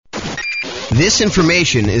This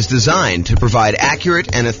information is designed to provide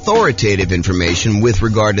accurate and authoritative information with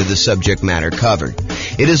regard to the subject matter covered.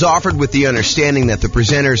 It is offered with the understanding that the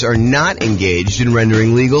presenters are not engaged in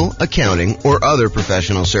rendering legal, accounting, or other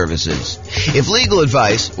professional services. If legal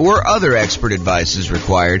advice or other expert advice is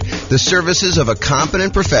required, the services of a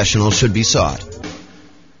competent professional should be sought.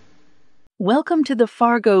 Welcome to the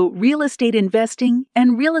Fargo Real Estate Investing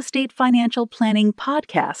and Real Estate Financial Planning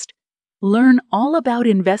podcast. Learn all about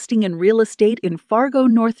investing in real estate in Fargo,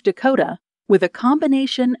 North Dakota, with a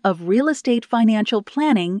combination of real estate financial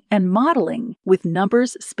planning and modeling with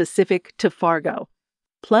numbers specific to Fargo,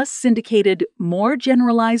 plus syndicated, more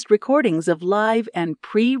generalized recordings of live and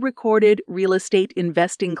pre-recorded real estate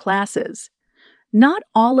investing classes. Not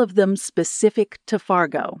all of them specific to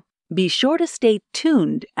Fargo. Be sure to stay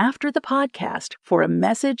tuned after the podcast for a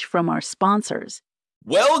message from our sponsors.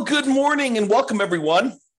 Well, good morning and welcome,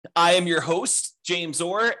 everyone. I am your host, James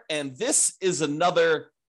Orr, and this is another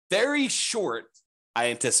very short, I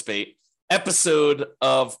anticipate, episode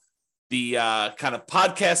of the kind of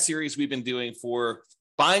podcast series we've been doing for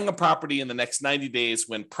buying a property in the next 90 days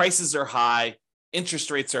when prices are high, interest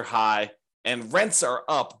rates are high, and rents are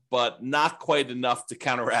up, but not quite enough to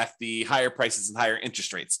counteract the higher prices and higher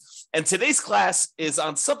interest rates. And today's class is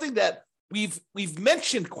on something that we've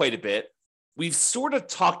mentioned quite a bit. We've sort of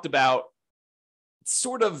talked about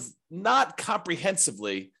sort of not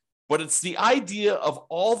comprehensively, but it's the idea of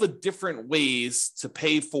all the different ways to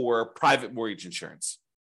pay for private mortgage insurance.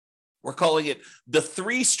 We're calling it the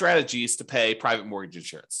 3 strategies to pay private mortgage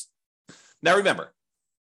insurance. Now, remember,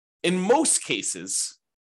 in most cases,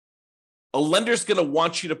 a lender's going to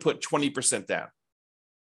want you to put 20% down.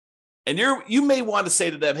 And you may want to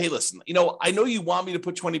say to them, hey, listen, I know you want me to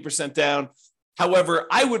put 20% down. However,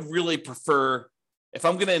 I would really prefer, if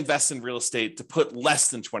I'm going to invest in real estate, to put less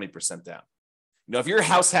than 20% down. If you're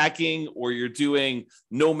house hacking or you're doing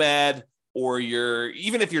nomad, or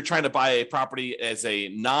even if you're trying to buy a property as a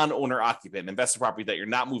non-owner occupant, invest in property that you're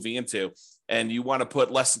not moving into, and you want to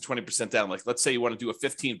put less than 20% down, like let's say you want to do a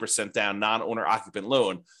 15% down non-owner occupant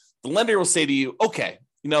loan, the lender will say to you, okay,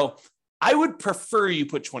 I would prefer you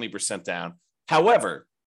put 20% down. However,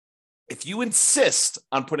 if you insist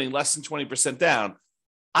on putting less than 20% down,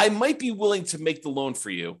 I might be willing to make the loan for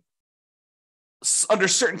you under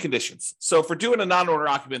certain conditions. So if we're doing a non-owner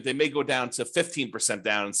occupant, they may go down to 15%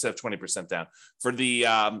 down instead of 20% down. For the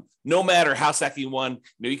nomad or house hacking one,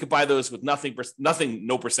 you could buy those with nothing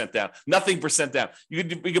percent down. You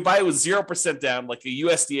could buy it with 0% down, like a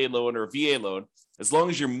USDA loan or a VA loan, as long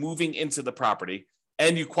as you're moving into the property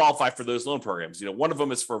and you qualify for those loan programs. One of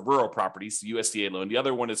them is for rural properties, the USDA loan. The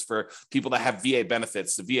other one is for people that have VA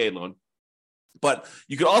benefits, the VA loan. But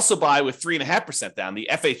you could also buy with 3.5% down, the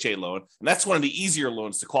FHA loan, and that's one of the easier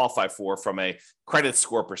loans to qualify for from a credit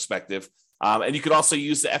score perspective. And you could also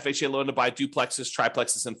use the FHA loan to buy duplexes,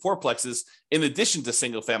 triplexes, and fourplexes in addition to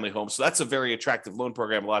single-family homes. So that's a very attractive loan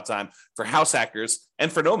program a lot of time for house hackers and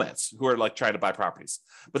for nomads who are like trying to buy properties.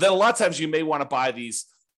 But then a lot of times you may want to buy these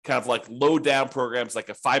kind of like low down programs, like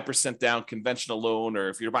a 5% down conventional loan, or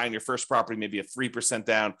if you're buying your first property, maybe a 3%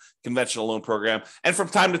 down conventional loan program. And from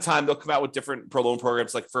time to time, they'll come out with different loan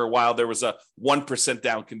programs. Like for a while, there was a 1%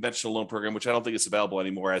 down conventional loan program, which I don't think is available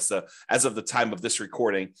anymore as of the time of this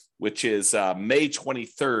recording, which is May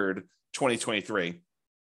 23rd, 2023.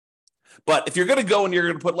 But if you're going to go and you're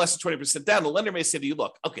going to put less than 20% down, the lender may say to you,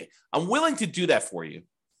 look, okay, I'm willing to do that for you.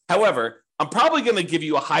 However, I'm probably going to give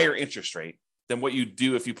you a higher interest rate than what you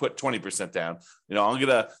do if you put 20% down.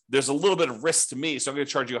 There's a little bit of risk to me, so I'm going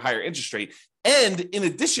to charge you a higher interest rate. And in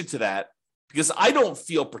addition to that, because I don't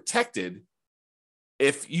feel protected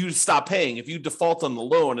if you stop paying, if you default on the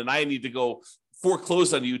loan and I need to go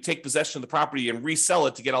foreclose on you, take possession of the property and resell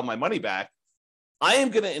it to get all my money back, I am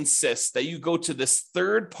going to insist that you go to this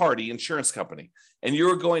third-party insurance company and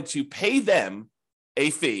you're going to pay them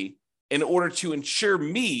a fee in order to insure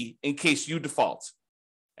me in case you default.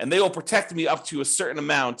 And they will protect me up to a certain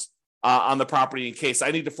amount on the property in case I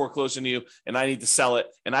need to foreclose on you and I need to sell it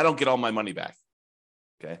and I don't get all my money back.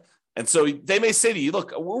 Okay. And so they may say to you,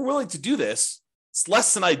 look, we're willing to do this. It's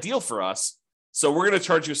less than ideal for us. So we're going to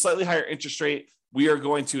charge you a slightly higher interest rate. We are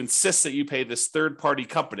going to insist that you pay this third-party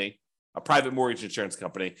company, a private mortgage insurance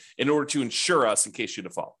company, in order to insure us in case you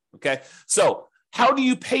default. Okay. So how do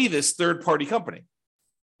you pay this third-party company?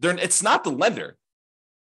 It's not the lender.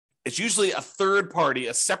 It's usually a third party,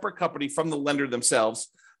 a separate company from the lender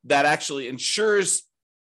themselves that actually insures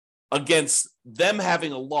against them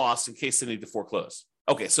having a loss in case they need to foreclose.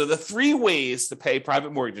 Okay, so the 3 ways to pay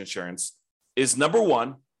private mortgage insurance is, number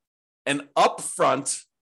 1, an upfront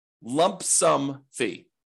lump sum fee,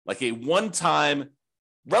 like a one-time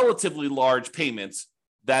relatively large payment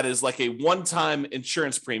that is like a one-time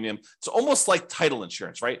insurance premium. It's almost like title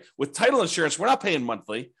insurance, right? With title insurance, we're not paying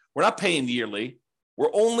monthly. We're not paying yearly.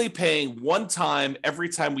 We're only paying one time every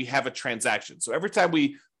time we have a transaction. So every time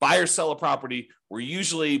we buy or sell a property, we're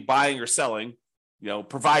usually buying or selling,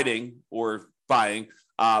 providing or buying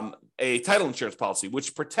a title insurance policy,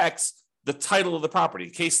 which protects the title of the property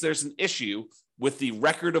in case there's an issue with the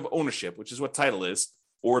record of ownership, which is what title is,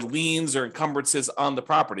 or liens or encumbrances on the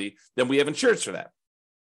property, then we have insurance for that.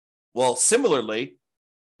 Well, similarly,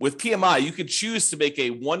 with PMI, you could choose to make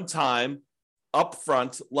a one-time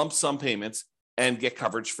upfront lump sum payment and get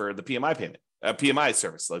coverage for the PMI payment, PMI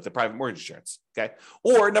service, like the private mortgage insurance, okay?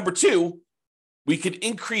 Or number two, we could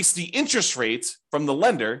increase the interest rate from the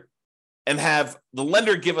lender and have the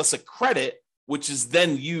lender give us a credit, which is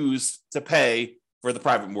then used to pay for the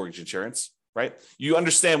private mortgage insurance, right? You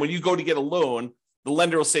understand when you go to get a loan, the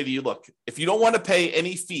lender will say to you, look, if you don't want to pay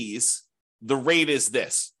any fees, the rate is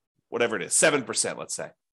this, whatever it is, 7%, let's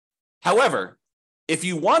say. However, if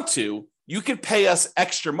you want to, you could pay us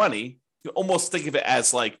extra money. You almost think of it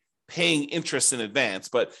as like paying interest in advance,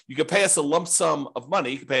 but you could pay us a lump sum of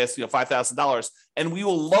money. You could pay us, $5,000, and we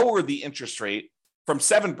will lower the interest rate from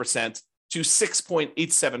 7% to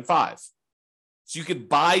 6.875. So you could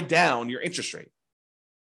buy down your interest rate.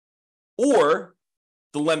 Or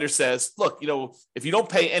the lender says, look, if you don't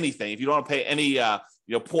pay anything, if you don't want to pay any,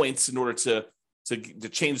 points in order to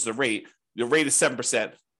change the rate is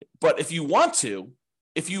 7%. But if you want to,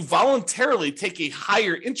 if you voluntarily take a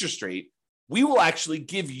higher interest rate, we will actually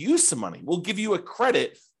give you some money. We'll give you a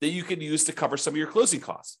credit that you can use to cover some of your closing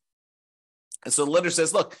costs. And so the lender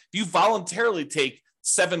says, look, if you voluntarily take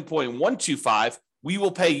 7.125, we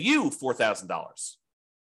will pay you $4,000.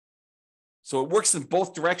 So it works in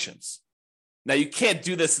both directions. Now, you can't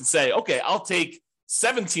do this and say, okay, I'll take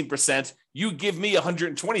 17%, you give me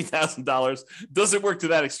 $120,000. Doesn't work to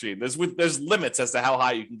that extreme. There's limits as to how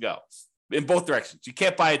high you can go in both directions. You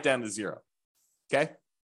can't buy it down to zero, okay?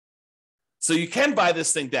 So you can buy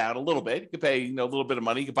this thing down a little bit. You can pay, a little bit of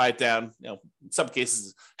money. You can buy it down, in some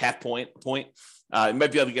cases, half point. You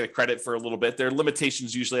might be able to get a credit for a little bit. There are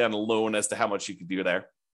limitations usually on a loan as to how much you can do there.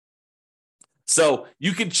 So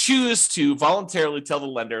you can choose to voluntarily tell the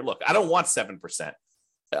lender, look, I don't want 7%.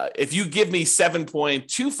 If you give me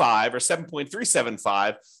 7.25 or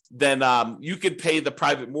 7.375, then you could pay the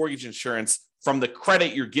private mortgage insurance from the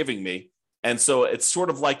credit you're giving me. And so it's sort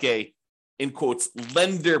of like a, in quotes,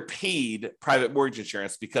 lender paid private mortgage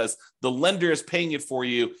insurance because the lender is paying it for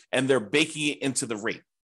you and they're baking it into the rate.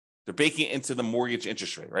 They're baking it into the mortgage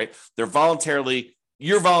interest rate, right? You're voluntarily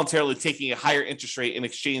taking a higher interest rate in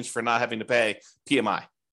exchange for not having to pay PMI.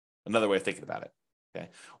 Another way of thinking about it. Okay.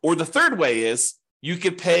 Or the third way is you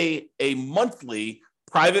could pay a monthly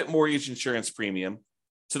private mortgage insurance premium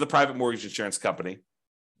to the private mortgage insurance company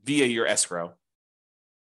via your escrow,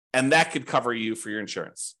 and that could cover you for your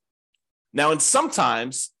insurance. Now, and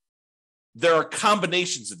sometimes there are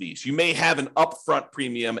combinations of these. You may have an upfront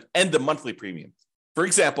premium and a monthly premium. For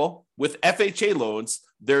example, with FHA loans,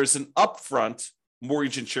 there's an upfront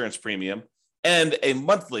mortgage insurance premium and a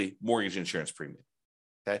monthly mortgage insurance premium.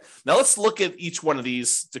 Okay. Now let's look at each one of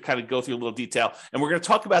these to kind of go through a little detail. And we're going to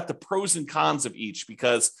talk about the pros and cons of each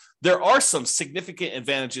because there are some significant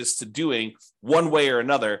advantages to doing one way or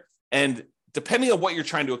another. And depending on what you're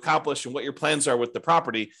trying to accomplish and what your plans are with the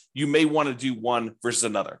property, you may want to do one versus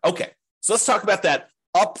another. Okay. So let's talk about that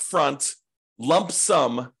upfront lump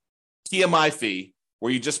sum PMI fee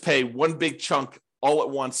where you just pay one big chunk all at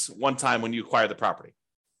once, one time when you acquire the property.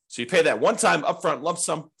 So you pay that one time upfront lump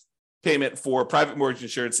sum payment for private mortgage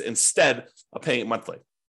insurance instead of paying it monthly.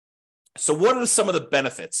 So what are some of the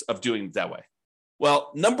benefits of doing it that way?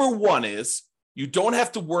 Well, number one is you don't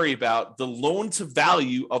have to worry about the loan to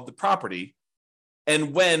value of the property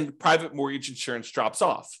and when private mortgage insurance drops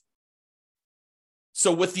off.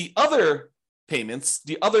 So with the other payments,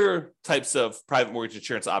 the other types of private mortgage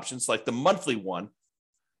insurance options, like the monthly one,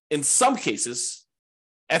 in some cases,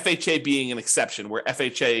 FHA being an exception, where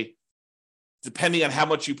FHA, depending on how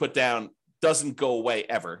much you put down, doesn't go away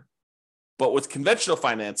ever. But with conventional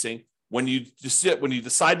financing, when you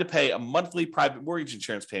decide to pay a monthly private mortgage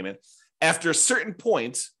insurance payment, after a certain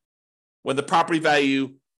point, when the property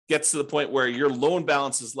value gets to the point where your loan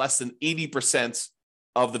balance is less than 80%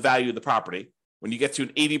 of the value of the property, when you get to an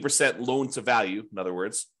 80% loan to value, in other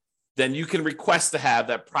words, then you can request to have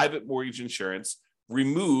that private mortgage insurance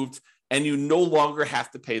removed and you no longer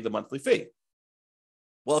have to pay the monthly fee.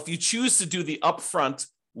 Well, if you choose to do the upfront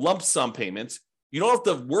lump sum payment, you don't have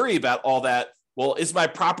to worry about all that. Well, is my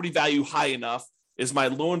property value high enough? Is my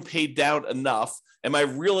loan paid down enough? Am I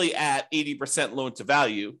really at 80% loan to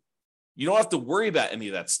value? You don't have to worry about any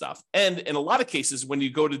of that stuff. And in a lot of cases, when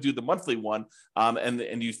you go to do the monthly one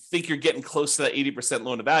and you think you're getting close to that 80%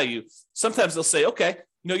 loan to value, sometimes they'll say, okay,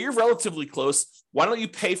 you're relatively close. Why don't you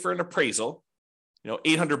pay for an appraisal?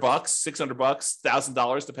 $800, $600,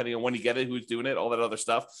 $1,000, depending on when you get it, who's doing it, all that other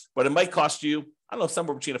stuff. But it might cost you, I don't know,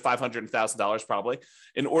 somewhere between $500 and $1,000 probably,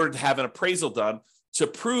 in order to have an appraisal done to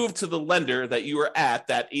prove to the lender that you are at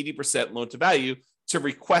that 80% loan to value to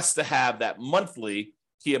request to have that monthly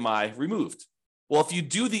PMI removed. Well, if you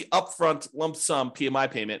do the upfront lump sum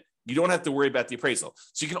PMI payment, you don't have to worry about the appraisal.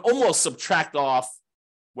 So you can almost subtract off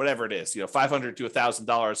whatever it is, $500 to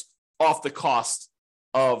 $1,000 off the cost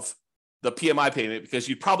of the PMI payment, because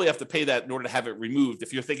you'd probably have to pay that in order to have it removed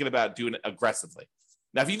if you're thinking about doing it aggressively.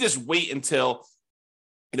 Now, if you just wait until,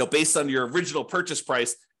 based on your original purchase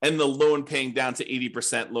price and the loan paying down to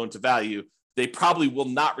 80% loan to value, they probably will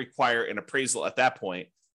not require an appraisal at that point,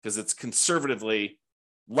 because it's conservatively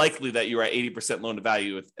likely that you're at 80% loan to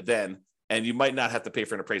value then, and you might not have to pay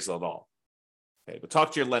for an appraisal at all. Okay, but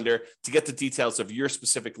talk to your lender to get the details of your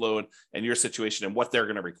specific loan and your situation and what they're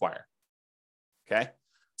going to require. Okay,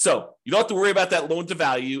 so you don't have to worry about that loan to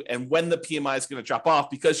value and when the PMI is going to drop off,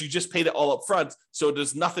 because you just paid it all up front, so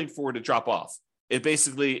there's nothing for it to drop off. It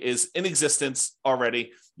basically is in existence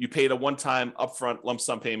already. You paid a one-time upfront lump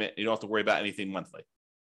sum payment, and you don't have to worry about anything monthly.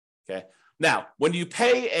 Okay, now when you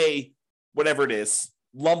pay a whatever it is,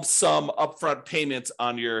 lump sum upfront payments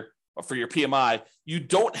for your PMI, you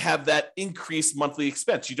don't have that increased monthly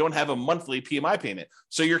expense. You don't have a monthly PMI payment.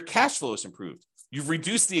 So your cash flow is improved. You've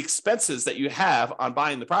reduced the expenses that you have on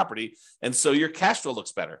buying the property. And so your cash flow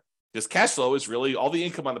looks better, because cash flow is really all the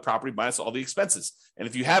income on the property minus all the expenses. And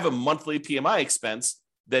if you have a monthly PMI expense,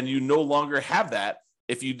 then you no longer have that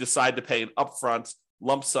if you decide to pay an upfront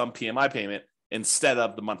lump sum PMI payment instead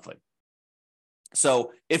of the monthly.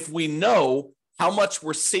 So if we know how much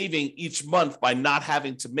we're saving each month by not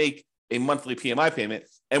having to make a monthly PMI payment,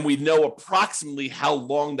 and we know approximately how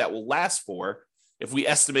long that will last for, if we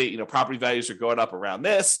estimate, property values are going up around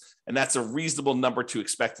this, and that's a reasonable number to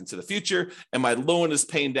expect into the future, and my loan is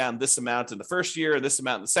paying down this amount in the first year and this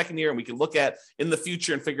amount in the second year, and we can look at in the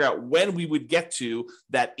future and figure out when we would get to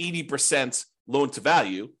that 80% loan to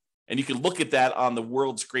value. And you can look at that on the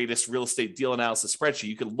world's greatest real estate deal analysis spreadsheet.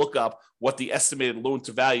 You can look up what the estimated loan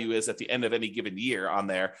to value is at the end of any given year on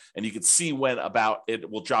there. And you can see when about it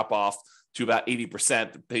will drop off to about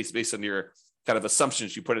 80% based on your kind of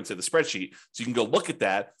assumptions you put into the spreadsheet. So you can go look at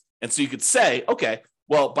that. And so you could say, okay,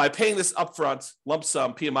 well, by paying this upfront lump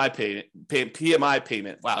sum PMI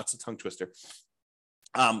payment, wow, it's a tongue twister,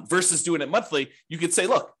 versus doing it monthly, you could say,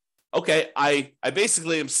 look, okay, I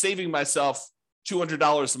basically am saving myself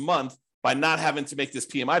 $200 a month by not having to make this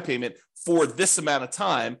PMI payment for this amount of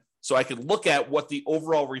time. So I could look at what the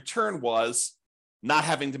overall return was, not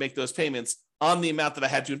having to make those payments on the amount that I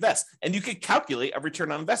had to invest. And you could calculate a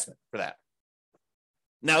return on investment for that.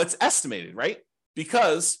 Now it's estimated, right?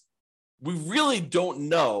 Because we really don't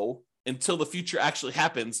know until the future actually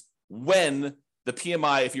happens when the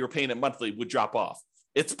PMI, if you were paying it monthly, would drop off.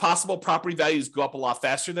 It's possible property values go up a lot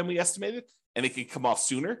faster than we estimated, and it could come off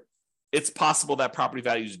sooner. It's possible that property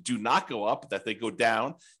values do not go up, that they go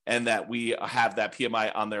down, and that we have that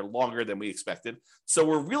PMI on there longer than we expected. So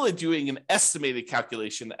we're really doing an estimated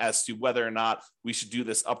calculation as to whether or not we should do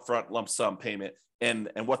this upfront lump sum payment and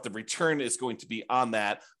what the return is going to be on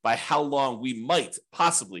that by how long we might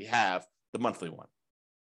possibly have the monthly one.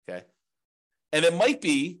 Okay. And it might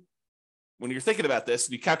be, when you're thinking about this,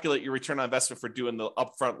 you calculate your return on investment for doing the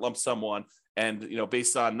upfront lump sum one, and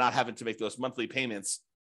based on not having to make those monthly payments,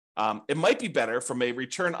 it might be better from a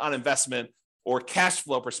return on investment or cash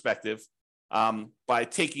flow perspective by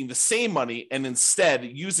taking the same money and instead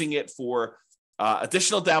using it for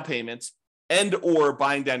additional down payments and or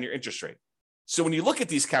buying down your interest rate. So when you look at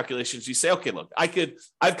these calculations, you say, okay, look,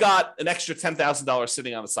 I've got an extra $10,000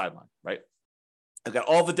 sitting on the sideline, right? I've got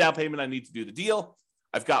all the down payment I need to do the deal.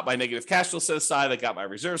 I've got my negative cash flow set aside. I got my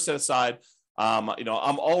reserves set aside. I'm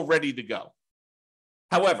all ready to go.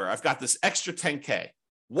 However, I've got this extra 10K.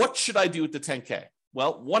 What should I do with the 10K?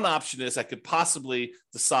 Well, one option is I could possibly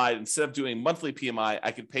decide, instead of doing monthly PMI,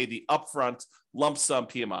 I could pay the upfront lump sum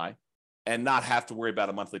PMI and not have to worry about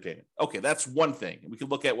a monthly payment. Okay, that's one thing. We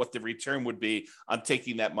could look at what the return would be on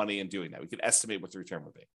taking that money and doing that. We could estimate what the return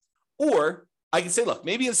would be. Or I could say, look,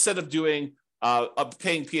 maybe instead of doing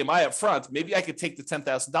paying PMI up front, maybe I could take the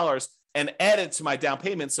 $10,000 and add it to my down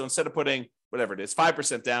payment. So instead of putting whatever it is,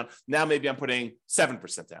 5% down, now maybe I'm putting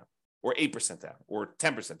 7% down or 8% down or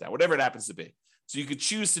 10% down, whatever it happens to be. So you could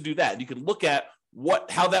choose to do that. You could look at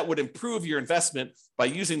how that would improve your investment by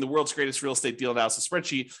using the world's greatest real estate deal analysis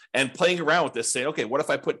spreadsheet and playing around with this, saying, okay, what if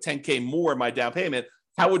I put 10K more in my down payment?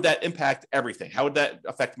 How would that impact everything? How would that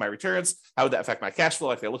affect my returns? How would that affect my cash flow?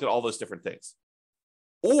 Like, I look at all those different things.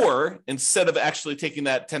 Or instead of actually taking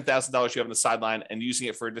that $10,000 you have on the sideline and using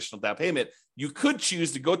it for additional down payment, you could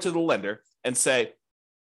choose to go to the lender and say,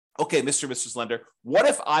 okay, Mr. and Mrs. Lender, what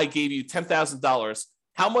if I gave you $10,000?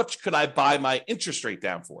 How much could I buy my interest rate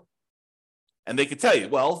down for? And they could tell you,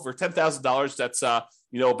 well, for $10,000, that's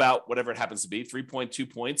about whatever it happens to be,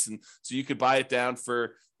 3.2 points. And so you could buy it down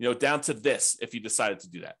for, down to this if you decided to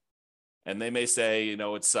do that. And they may say,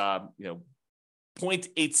 it's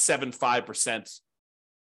 0.875%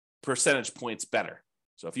 percentage points better.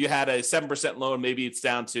 So if you had a 7% loan, maybe it's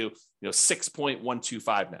down to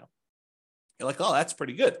 6.125 now. You're like, oh, that's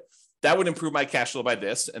pretty good. That would improve my cash flow by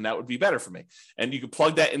this, and that would be better for me. And you could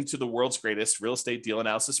plug that into the world's greatest real estate deal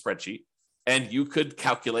analysis spreadsheet, and you could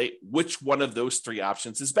calculate which one of those three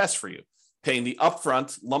options is best for you. Paying the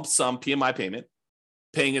upfront lump sum PMI payment,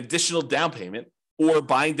 paying additional down payment, or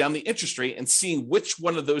buying down the interest rate and seeing which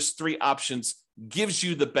one of those three options gives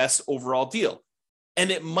you the best overall deal. And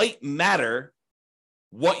it might matter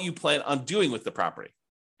what you plan on doing with the property.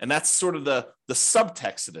 And that's sort of the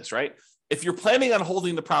subtext of this, right? If you're planning on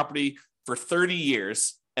holding the property for 30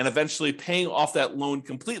 years and eventually paying off that loan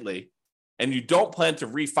completely, and you don't plan to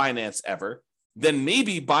refinance ever, then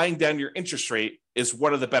maybe buying down your interest rate is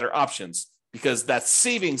one of the better options because that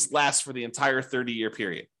savings lasts for the entire 30-year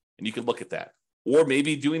period. And you can look at that. Or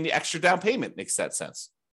maybe doing the extra down payment makes that sense.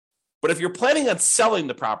 But if you're planning on selling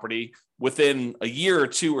the property within a year or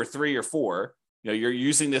two or three or four, you're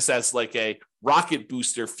using this as like a rocket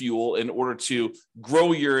booster fuel in order to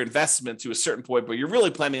grow your investment to a certain point, but you're really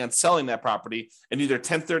planning on selling that property and either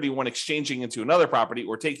 1031 exchanging into another property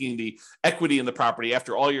or taking the equity in the property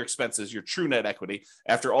after all your expenses, your true net equity,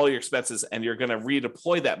 after all your expenses, and you're going to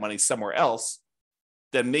redeploy that money somewhere else,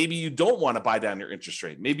 then maybe you don't want to buy down your interest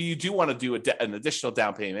rate. Maybe you do want to do an additional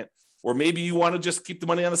down payment, or maybe you want to just keep the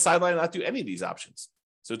money on the sideline and not do any of these options.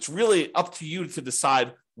 So it's really up to you to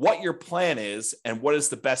decide what your plan is and what is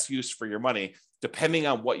the best use for your money, depending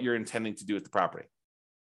on what you're intending to do with the property.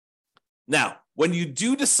 Now, when you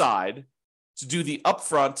do decide to do the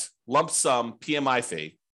upfront lump sum PMI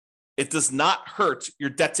fee, it does not hurt your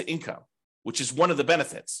debt to income, which is one of the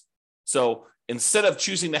benefits. So instead of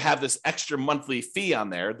choosing to have this extra monthly fee on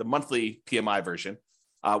there, the monthly PMI version,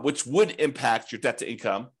 which would impact your debt to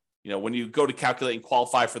income, when you go to calculate and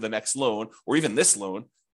qualify for the next loan or even this loan,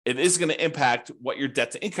 it is going to impact what your debt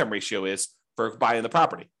to income ratio is for buying the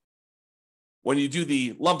property. When you do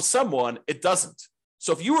the lump sum one, it doesn't.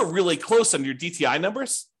 So if you were really close on your DTI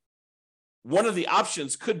numbers, one of the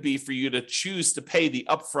options could be for you to choose to pay the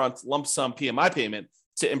upfront lump sum PMI payment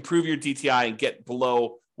to improve your DTI and get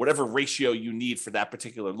below whatever ratio you need for that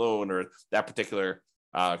particular loan or that particular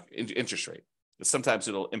interest rate. But sometimes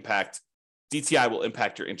DTI will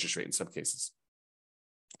impact your interest rate in some cases.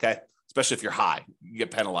 Okay. Especially if you're high, you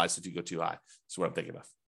get penalized if you go too high. That's what I'm thinking of.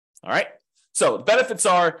 All right. So the benefits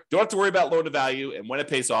are don't have to worry about loan to value. And when it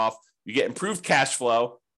pays off, you get improved cash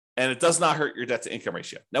flow and it does not hurt your debt to income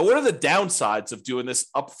ratio. Now, what are the downsides of doing this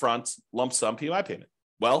upfront lump sum PMI payment?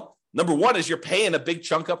 Well, number one is you're paying a big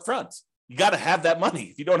chunk up front. You got to have that money.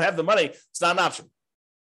 If you don't have the money, it's not an option.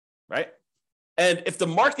 Right. And if the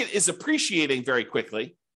market is appreciating very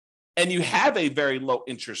quickly and you have a very low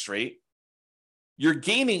interest rate, you're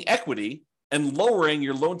gaining equity and lowering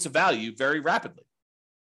your loan to value very rapidly,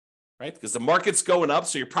 right? Because the market's going up,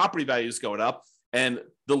 so your property value is going up, and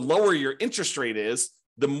the lower your interest rate is,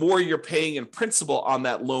 the more you're paying in principal on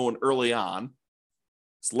that loan early on.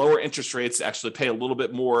 It's lower interest rates actually pay a little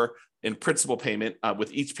bit more in principal payment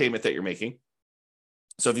with each payment that you're making.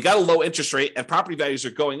 So if you got a low interest rate and property values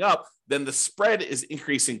are going up, then the spread is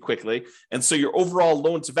increasing quickly. And so your overall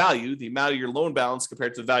loan to value, the amount of your loan balance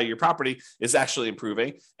compared to the value of your property, is actually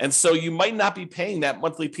improving. And so you might not be paying that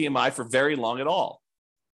monthly PMI for very long at all.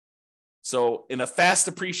 So in a fast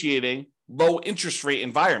appreciating, low interest rate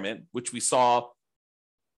environment, which we saw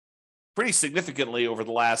pretty significantly over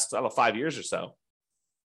the last, 5 years or so,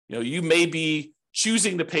 you may be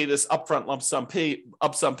choosing to pay this upfront lump sum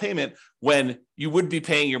payment when you would be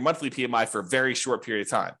paying your monthly PMI for a very short period of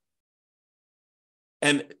time.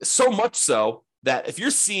 And so much so that if you're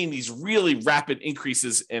seeing these really rapid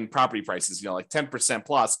increases in property prices, like 10%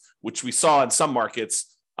 plus, which we saw in some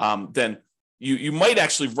markets, then you might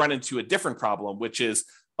actually run into a different problem, which is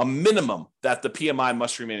a minimum that the PMI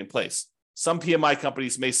must remain in place. Some PMI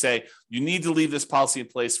companies may say you need to leave this policy in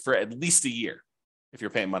place for at least a year if you're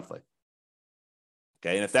paying monthly.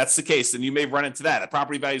 Okay, and if that's the case, then you may run into that. If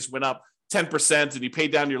property values went up 10% and you pay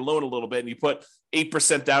down your loan a little bit and you put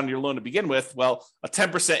 8% down your loan to begin with, well, a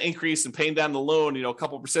 10% increase in paying down the loan, a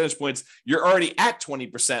couple of percentage points, you're already at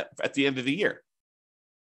 20% at the end of the year.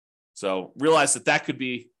 So realize that could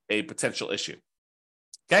be a potential issue.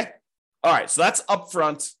 Okay. All right. So that's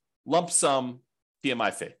upfront lump sum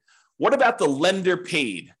PMI fee. What about the lender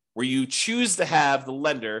paid, where you choose to have the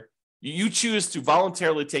lender, you choose to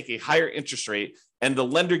voluntarily take a higher interest rate and the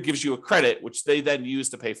lender gives you a credit, which they then use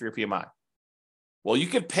to pay for your PMI? Well, you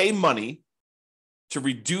could pay money to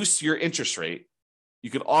reduce your interest rate.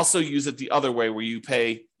 You could also use it the other way, where you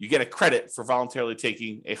get a credit for voluntarily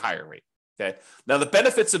taking a higher rate. Okay. Now, the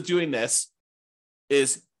benefits of doing this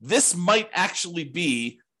is this might actually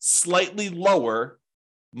be slightly lower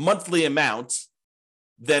monthly amount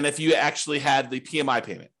than if you actually had the PMI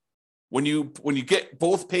payment. When you get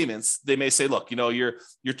both payments, they may say, look, your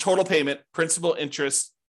total payment, principal,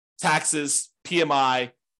 interest, taxes,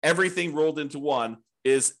 PMI, everything rolled into one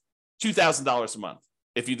is $2,000 a month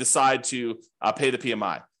if you decide to pay the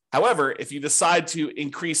PMI. However, if you decide to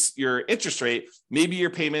increase your interest rate, maybe your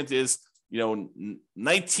payment is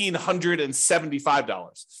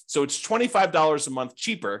 $1,975. So it's $25 a month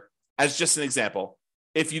cheaper, as just an example,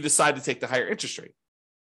 if you decide to take the higher interest rate.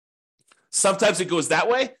 Sometimes it goes that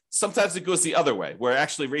way. Sometimes it goes the other way, where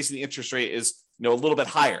actually raising the interest rate is a little bit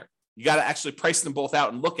higher. You got to actually price them both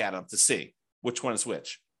out and look at them to see which one is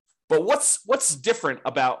which. But what's different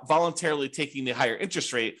about voluntarily taking the higher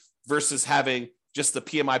interest rate versus having just the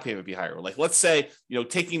PMI payment be higher? Like, let's say,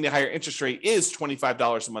 taking the higher interest rate is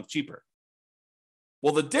 $25 a month cheaper.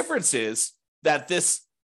 Well, the difference is that this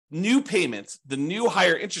new payment, the new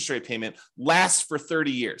higher interest rate payment, lasts for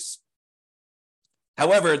 30 years.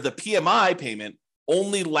 However, the PMI payment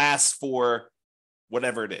only lasts for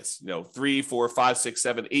whatever it is, 3, 4, 5, 6,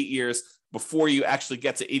 7, 8 years before you actually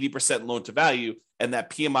get to 80% loan to value. And that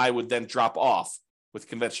PMI would then drop off with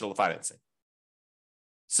conventional financing.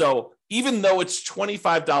 So even though it's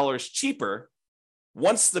 $25 cheaper,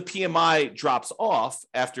 once the PMI drops off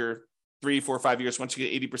after 3, 4, 5 years, once you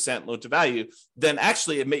get 80% loan to value, then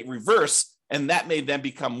actually it may reverse, and that may then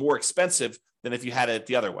become more expensive than if you had it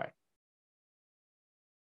the other way.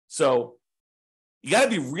 So you got to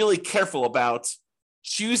be really careful about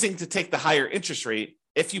choosing to take the higher interest rate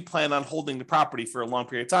if you plan on holding the property for a long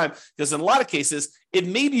period of time, because in a lot of cases, it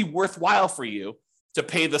may be worthwhile for you to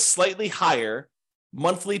pay the slightly higher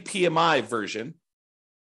monthly PMI version,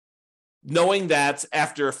 knowing that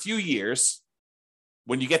after a few years,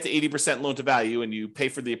 when you get to 80% loan to value and you pay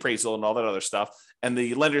for the appraisal and all that other stuff, and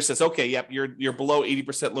the lender says, okay, yep, you're below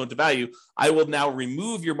 80% loan to value, I will now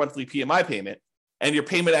remove your monthly PMI payment, and your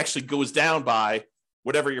payment actually goes down by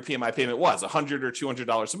whatever your PMI payment was, $100 or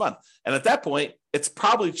 $200 a month. And at that point, it's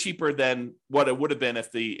probably cheaper than what it would have been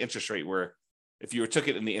if the interest rate if you took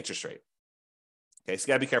it in the interest rate. Okay, so you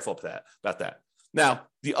got to be careful about that. Now,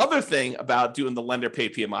 the other thing about doing the lender pay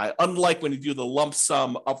PMI, unlike when you do the lump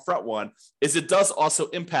sum upfront one, is it does also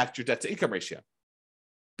impact your debt to income ratio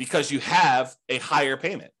because you have a higher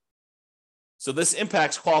payment. So this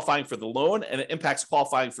impacts qualifying for the loan, and it impacts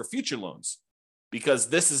qualifying for future loans, because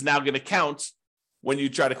this is now going to count when you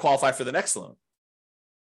try to qualify for the next loan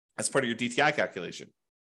as part of your DTI calculation.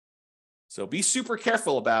 So be super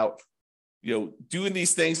careful about doing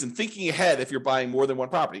these things and thinking ahead if you're buying more than one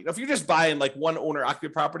property. Now, if you're just buying like one owner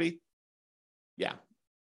occupied property, yeah,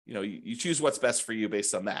 you choose what's best for you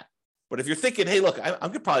based on that. But if you're thinking, hey, look, I'm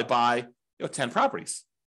going to probably buy 10 properties.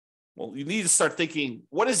 Well, you need to start thinking,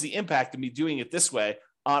 what is the impact of me doing it this way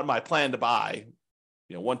on my plan to buy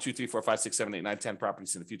 1, 2, 3, 4, 5, 6, 7, 8, 9, 10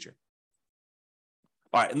 properties in the future?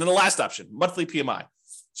 All right. And then the last option, monthly PMI.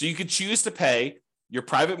 So you could choose to pay your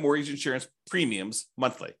private mortgage insurance premiums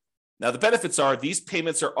monthly. Now, the benefits are these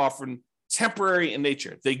payments are often temporary in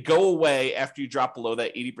nature. They go away after you drop below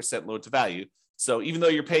that 80% loan to value. So even though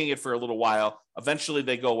you're paying it for a little while, eventually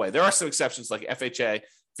they go away. There are some exceptions like FHA. If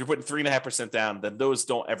you're putting 3.5% down, then those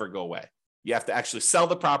don't ever go away. You have to actually sell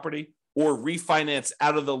the property or refinance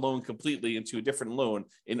out of the loan completely into a different loan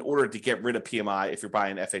in order to get rid of PMI if you're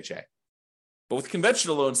buying FHA. But with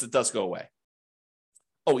conventional loans, it does go away.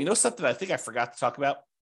 Oh, something I think I forgot to talk about?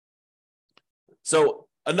 So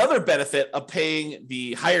another benefit of paying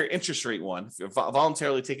the higher interest rate one, if you're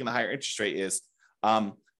voluntarily taking the higher interest rate, is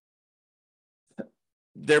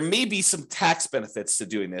there may be some tax benefits to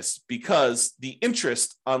doing this because the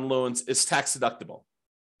interest on loans is tax deductible.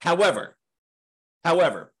 However,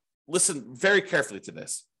 listen very carefully to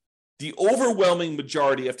this. The overwhelming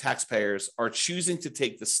majority of taxpayers are choosing to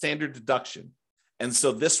take the standard deduction, and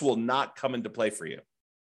so this will not come into play for you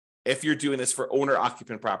if you're doing this for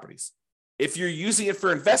owner-occupant properties. If you're using it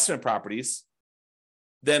for investment properties,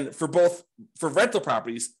 then for rental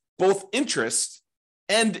properties, both interest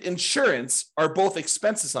and insurance are both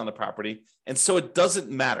expenses on the property. And so it doesn't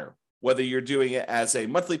matter whether you're doing it as a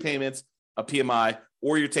monthly payment, a PMI,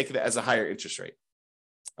 or you're taking it as a higher interest rate.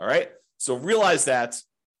 All right. So realize that,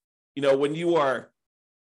 if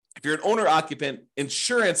you're an owner occupant,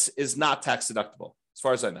 insurance is not tax deductible, as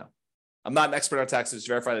far as I know. I'm not an expert on taxes.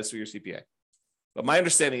 Verify this with your CPA. But my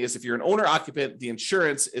understanding is if you're an owner occupant, the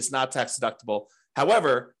insurance is not tax deductible.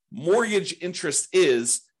 However, mortgage interest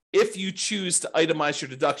is if you choose to itemize your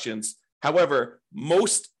deductions. However,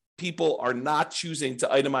 most people are not choosing to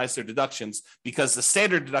itemize their deductions because the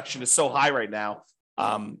standard deduction is so high right now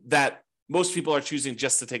that most people are choosing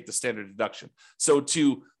just to take the standard deduction. So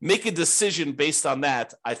to make a decision based on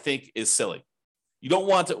that, I think is silly. You don't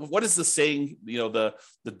want to, what is the saying? The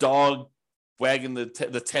dog wagging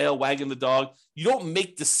the tail wagging the dog. You don't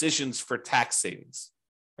make decisions for tax savings,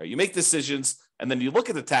 right? You make decisions and then you look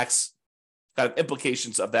at the tax kind of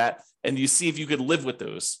implications of that and you see if you could live with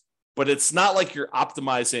those. But it's not like you're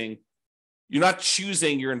optimizing. You're not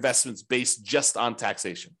choosing your investments based just on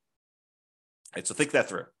taxation. All right, so think that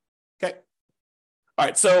through. Okay. All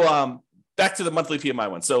right, so back to the monthly PMI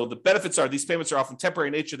one. So the benefits are these payments are often temporary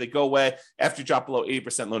in nature. They go away after you drop below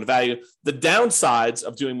 80% loan to value. The downsides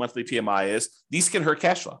of doing monthly PMI is these can hurt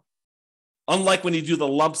cash flow. Unlike when you do the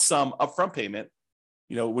lump sum upfront payment,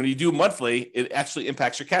 when you do monthly, it actually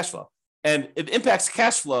impacts your cash flow. And it impacts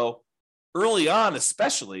cash flow early on,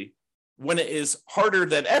 especially when it is harder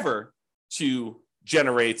than ever to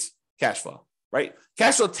generate cash flow, right?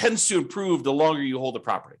 Cash flow tends to improve the longer you hold a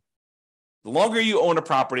property. The longer you own a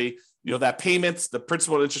property, that payment, the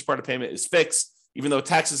principal and interest part of payment is fixed, even though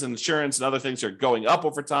taxes and insurance and other things are going up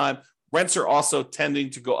over time. Rents are also tending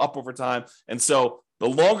to go up over time. And so the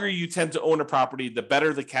longer you tend to own a property, the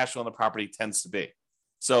better the cash flow on the property tends to be.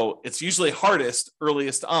 So it's usually hardest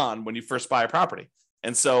earliest on when you first buy a property.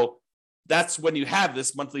 And so that's when you have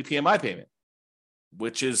this monthly PMI payment,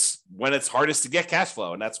 which is when it's hardest to get cash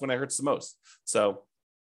flow. And that's when it hurts the most. So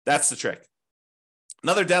that's the trick.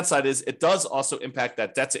 Another downside is it does also impact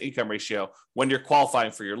that debt to income ratio when you're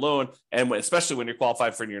qualifying for your loan. And especially when you're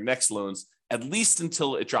qualifying for your next loans, at least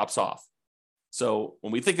until it drops off. So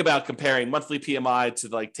when we think about comparing monthly PMI to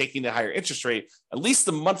like taking the higher interest rate, at least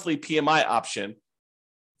the monthly PMI option,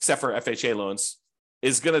 except for FHA loans,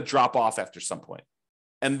 is going to drop off after some point.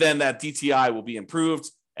 And then that DTI will be improved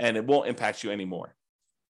and it won't impact you anymore.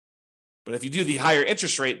 But if you do the higher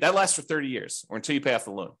interest rate, that lasts for 30 years or until you pay off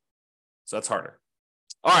the loan. So that's harder.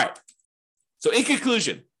 All right. So in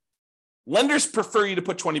conclusion, lenders prefer you to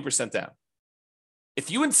put 20% down.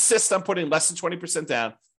 If you insist on putting less than 20%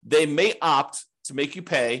 down, they may opt to make you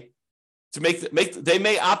pay they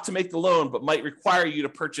may opt to make the loan, but might require you to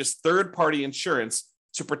purchase third-party insurance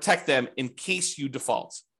to protect them in case you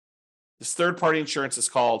default. This third-party insurance is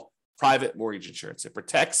called private mortgage insurance. It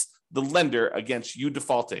protects the lender against you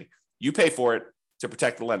defaulting. You pay for it to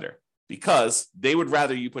protect the lender because they would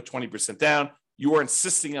rather you put 20% down. You are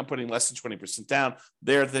insisting on putting less than 20% down.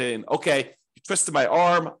 They're saying, okay, you twisted my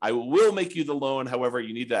arm. I will make you the loan. However,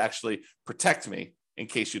 you need to actually protect me in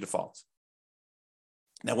case you default.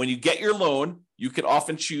 Now, when you get your loan, you can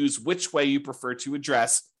often choose which way you prefer to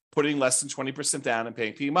address putting less than 20% down and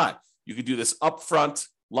paying PMI. You could do this upfront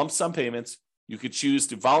lump sum payments. You could choose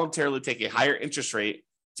to voluntarily take a higher interest rate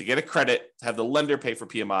to get a credit, to have the lender pay for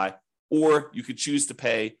PMI, or you could choose to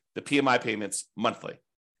pay the PMI payments monthly.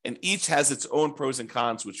 And each has its own pros and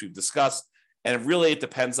cons, which we've discussed. And really, it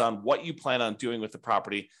depends on what you plan on doing with the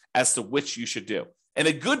property as to which you should do. And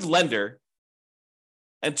a good lender,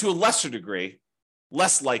 and to a lesser degree,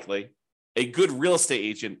 less likely, a good real estate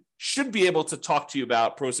agent should be able to talk to you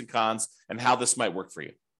about pros and cons and how this might work for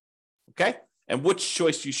you. Okay? And which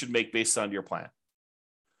choice you should make based on your plan.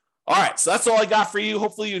 All right, so that's all I got for you.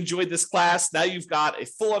 Hopefully you enjoyed this class. Now you've got a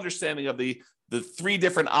full understanding of the three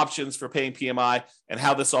different options for paying PMI and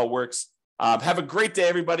how this all works. Have a great day,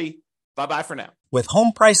 everybody. Bye-bye for now. With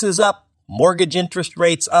home prices up, mortgage interest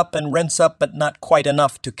rates up, and rents up, but not quite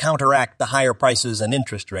enough to counteract the higher prices and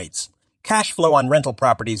interest rates, cash flow on rental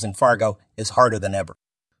properties in Fargo is harder than ever.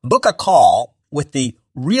 Book a call with the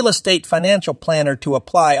Real Estate Financial Planner to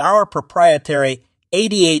apply our proprietary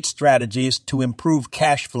 88 strategies to improve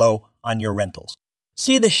cash flow on your rentals.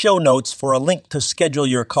 See the show notes for a link to schedule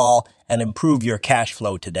your call and improve your cash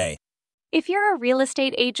flow today. If you're a real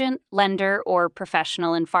estate agent, lender, or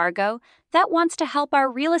professional in Fargo that wants to help our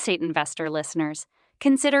real estate investor listeners,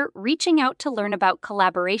 consider reaching out to learn about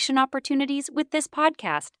collaboration opportunities with this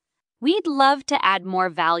podcast. We'd love to add more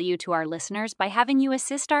value to our listeners by having you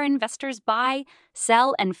assist our investors buy,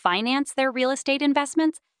 sell, and finance their real estate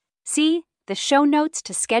investments. See the show notes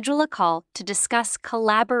to schedule a call to discuss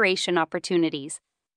collaboration opportunities.